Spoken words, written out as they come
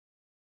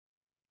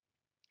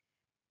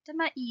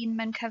Dyma un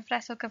mewn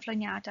cyfres o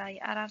gyflwyniadau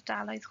ar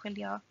Ardaloedd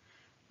Chwilio,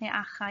 neu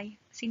AChau,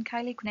 sy'n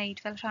cael ei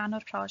gwneud fel rhan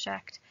o'r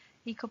prosiect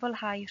i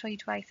gwblhau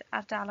rhwydwaith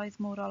Ardaloedd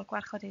Morol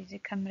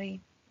Gwarchodedig Cymru.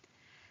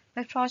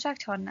 Mae'r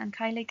prosiect hwn yn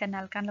cael ei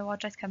gynnal gan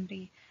Lywodraeth Cymru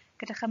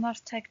gyda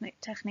chymorth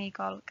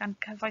technegol gan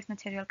Cyfoeth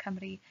Naturiol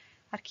Cymru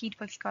a'r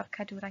Cydbwyllgor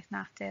Cadwraeth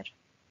Natur.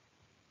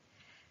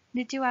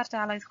 Nid yw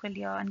Ardaloedd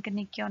Chwilio yn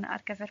gynigion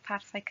ar gyfer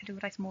parthau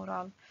cadwraeth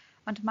morol,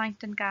 ond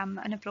maent yn gam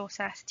yn y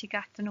broses tuag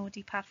at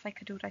dynodi parthau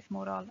cadwraeth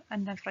morol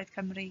yn Lyfroedd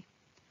Cymru.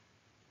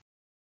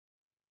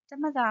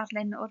 Dyma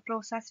ddarlun o'r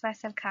broses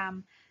fesel cam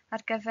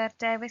ar gyfer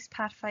dewis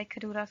parthau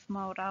cadwraeth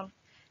morol,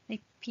 neu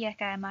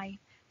PCMau,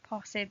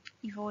 posib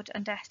i fod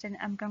yn destun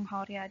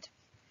ymgynghoriad.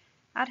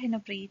 Ar hyn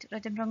o bryd,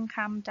 rydym rhwng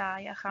cam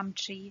 2 a cham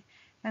 3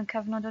 mewn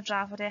cyfnod o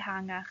drafod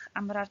ehangach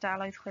am yr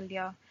ardaloedd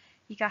chwilio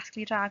i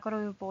gasglu rhagor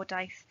o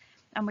wybodaeth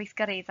am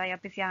weithgareddau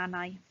a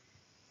buddiannau.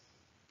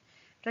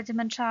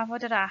 Rydym yn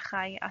trafod yr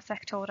AChau a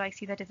sectorau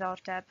sydd â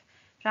diddordeb,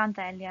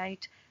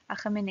 rhanddelliaid a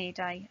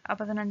chymunedau a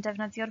byddwn yn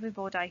defnyddio'r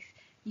wybodaeth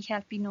i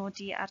helpu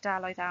nodi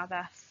ardaloedd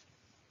addas.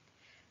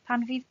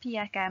 Pan fydd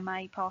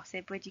PCMau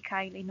posib wedi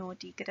cael ei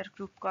nodi gyda'r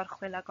grŵp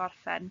gorchwil a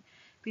gorffen,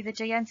 bydd y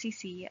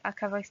JNCC a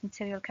Cyfoeth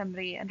Naturiol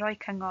Cymru yn rhoi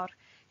cyngor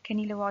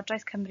cyn i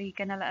Lywodraeth Cymru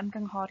gynnal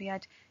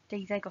ymgynghoriad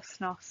 12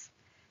 wythnos.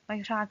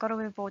 Mae rhagor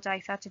o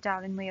wybodaeth ar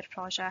dudalen mwy'r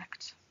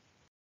prosiect.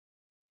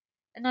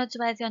 Y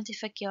nodweddion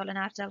diffygiol yn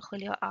Ardal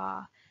Chwilio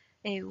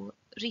A yw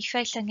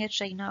riffau llyngyr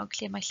dreinog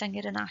lle mae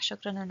llyngyr yn asio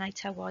gronynau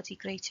tywod i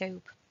greu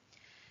tiwb.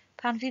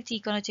 Pan fydd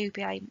digon o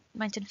diwbiau,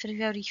 maent yn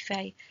ffurfio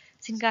riffau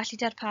sy'n gallu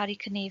darparu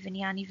cynefin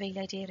i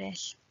anifeiliaid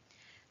eraill.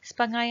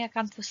 Sbyngau ac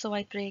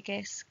anthrosoaid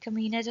bregus,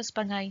 cymuned o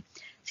sbyngau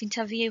sy'n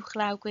tyfu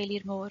uwchlaw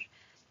gwely'r môr,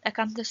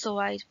 ac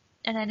anthrosoaid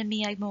yn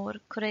enemïau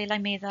môr,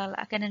 cwrelau meddal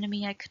ac yn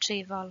enemïau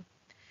cytrefol.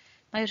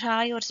 Mae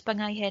rhai o'r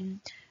sbyngau hyn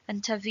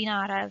yn tyfu'n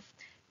araf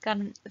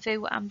gan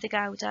fyw am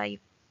ddegawdau.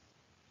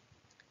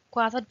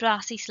 Gwaddod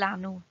bras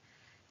islanw,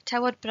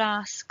 tywod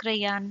bras,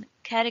 greian,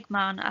 cerig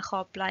man a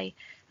choblau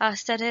a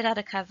ystyrir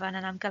ar y cyfan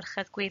yn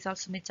amgylchedd gweddol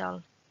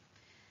symudol.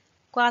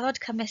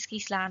 Gwaddod cymysg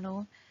islanw,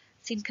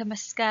 sy'n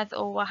cymysgedd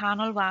o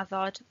wahanol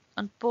waddod,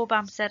 ond bob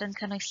amser yn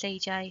cynnwys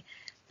lleidiau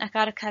ac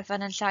ar y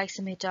cyfan yn llai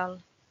symudol.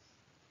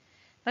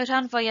 Mae'r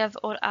rhan fwyaf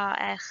o'r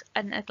AEch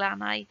yn y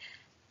glannau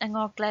yng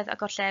ngogledd a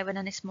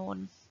gorllewin Ynys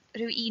Môn,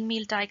 rhyw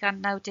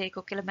 1,290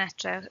 o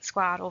gilometrau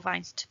sgwâr o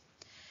faint.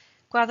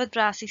 Gwaddod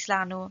bras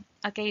islanw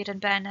a geir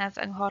yn bennaf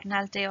yng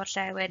nghornel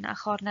de-orllewin a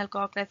chornel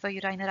gogledd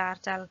ddwyrain yr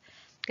ardal,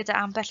 gyda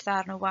ambell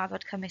ddarn o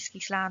waddod cymysg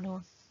islanw.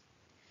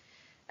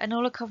 Yn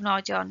ôl y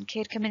cofnodion,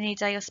 ceir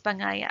cymunedau o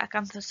sbyngau ac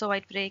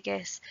anthrosoaid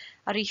bregus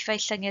a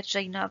riffau llyngyr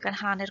dreinog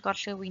yn hanner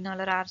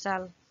gorllewinol yr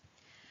ardal.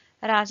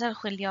 Yr Ardal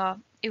Chwilio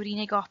yw'r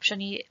unig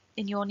opsiwn i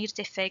unioni'r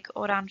diffyg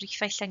o ran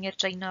riffau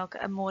llyngyr dreinog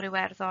y Môr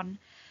Iwerddon,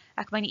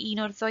 ac mae'n un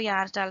o'r ddwy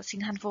ardal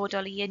sy'n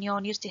hanfodol i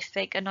unioni'r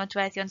diffyg yn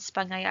nodweddion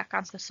sbyngau ac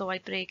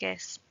anthrosoaid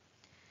bregus.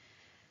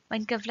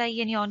 Mae'n gyfle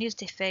i unioni'r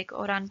diffyg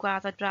o ran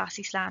gwaddod bras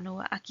islanw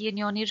ac i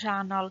unioni'r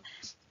rhannol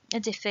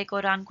y diffyg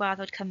o ran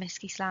gwaddod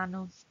cymysg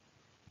islanw.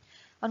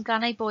 Ond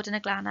gan ei bod yn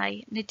y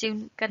glannau, nid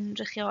yw'n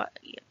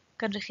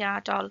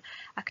gynrychiadol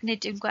ac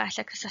nid yw'n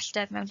gwella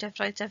cysylltedd mewn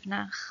dyfroedd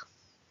dyfnach.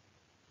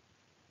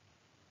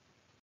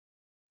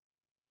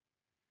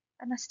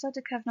 Yn ystod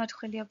y cyfnod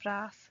chwilio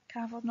bras,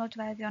 cafodd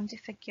nodweddion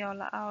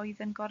diffygiol a oedd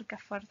yn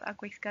gorgyffwrdd â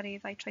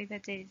gweithgareddau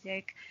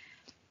trwyddedig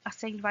a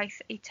seilwaith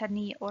eu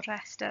tynnu o'r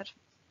rhestr,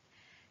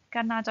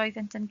 gan nad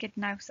oeddent yn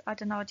gydnaws â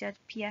dynodiad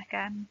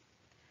PCM.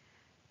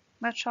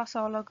 Mae'r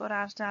trosolwg o'r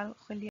Ardal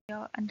Chwilio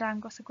yn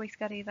dangos y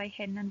gweithgareddau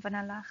hyn yn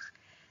fanylach,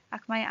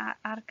 ac mae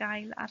ar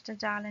gael ar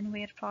dudalen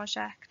wir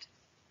prosiect.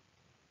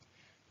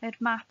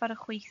 Mae'r map ar y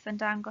chwith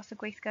yn dangos y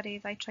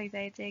gweithgareddau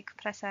trwyddedig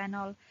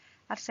presennol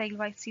a'r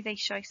seilwaith sydd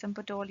eisoes yn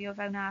bodoli o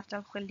fewn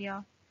Ardal Chwilio.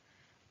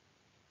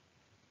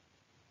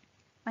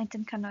 Maent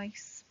yn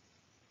cynnwys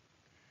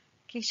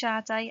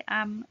ceisiadau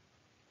am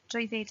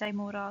drwyddedau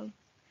morol,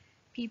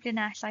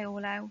 piblinellau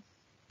olew,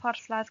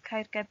 porthladd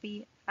Caergybi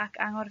ac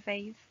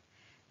angorfeidd,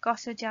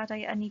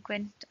 gosodiadau ynni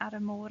gwynt ar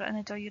y môr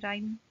yn y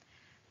dwyrain,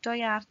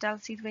 dwy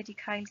ardal sydd wedi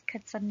cael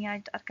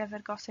cydsyniad ar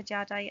gyfer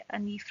gosodiadau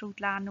ynni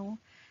ffrwdlanw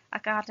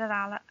ac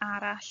ardal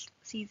arall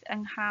sydd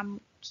yng ngham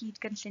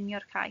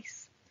cydgynllunio'r cais,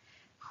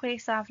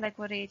 6 safle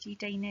gwaredu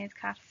deunydd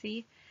Carthu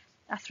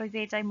a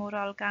thrwyddedau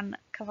morol gan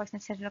Cyfoeth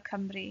Naturiol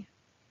Cymru.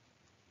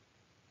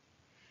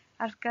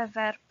 Ar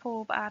gyfer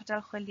pob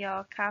ardal chwilio,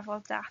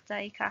 cafodd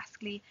data eu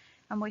casglu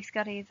am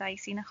weithgareddau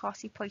sy'n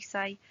achosi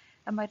pwysau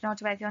y mae'r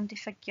nodweddion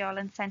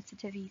diffygiol yn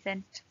sensitif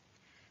iddynt.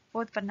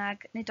 Fodd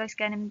bynnag, nid oes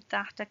gennym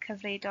ddata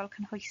cyfredol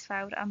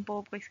cynhwysfawr am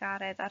bob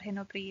gweithgaredd ar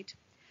hyn o bryd.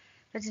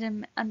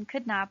 Rydym yn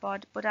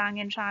cydnabod bod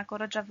angen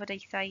rhagor o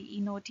drafodaethau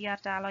i nodi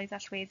ardaloedd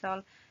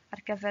allweddol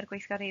ar gyfer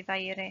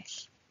gweithgareddau eraill.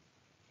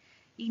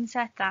 Un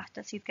set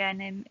ddata sydd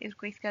gennym yw'r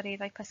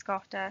gweithgareddau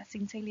pysgota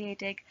sy'n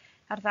seiliedig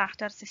ar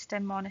ddata'r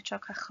system monitro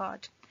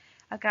cychod,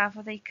 a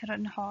gafodd ei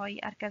crynhoi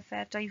ar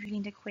gyfer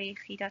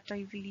 2016 hyd at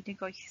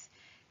 2018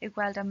 i'w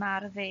gweld yma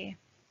ar y dde.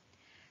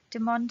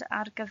 dim ond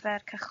ar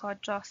gyfer cychod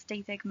dros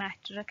 12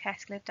 metr y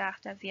cesglir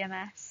data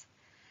VMS,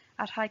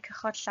 a rhai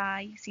cychod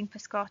llai sy'n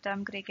pysgota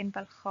am gregyn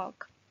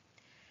bylchog.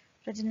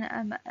 Rydyn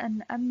yn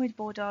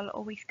ymwybodol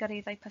o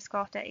weithgareddau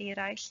pysgota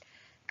eraill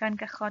gan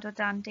gychod o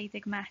dan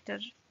 12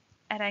 metr,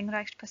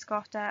 enghraifft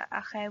pysgota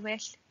a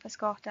chewyll,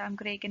 pysgota am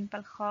gregyn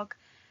bylchog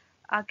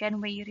a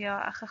genweirio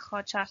a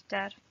chychod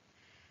charter,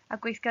 a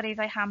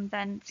gweithgareddau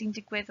hamdden sy'n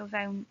digwydd o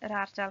fewn yr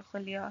ardal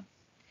chwilio.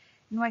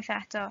 Unwaith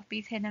eto,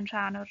 bydd hyn yn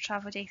rhan o'r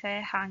trafodaethau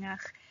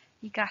ehangach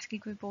i gasglu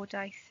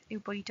gwybodaeth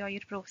i'w bwydo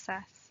i'r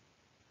broses.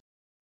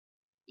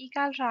 I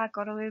gael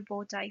rhagor o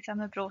wybodaeth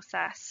am y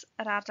broses,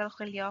 yr ardal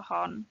chwilio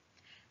hon,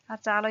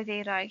 ardaloedd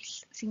eraill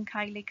sy'n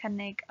cael eu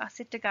cynnig a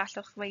sut y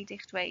gallwch ddweud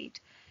eich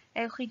dweud,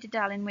 ewch i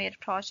dudalen wir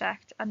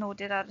prosiect a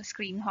nodir ar y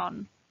sgrin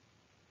hon.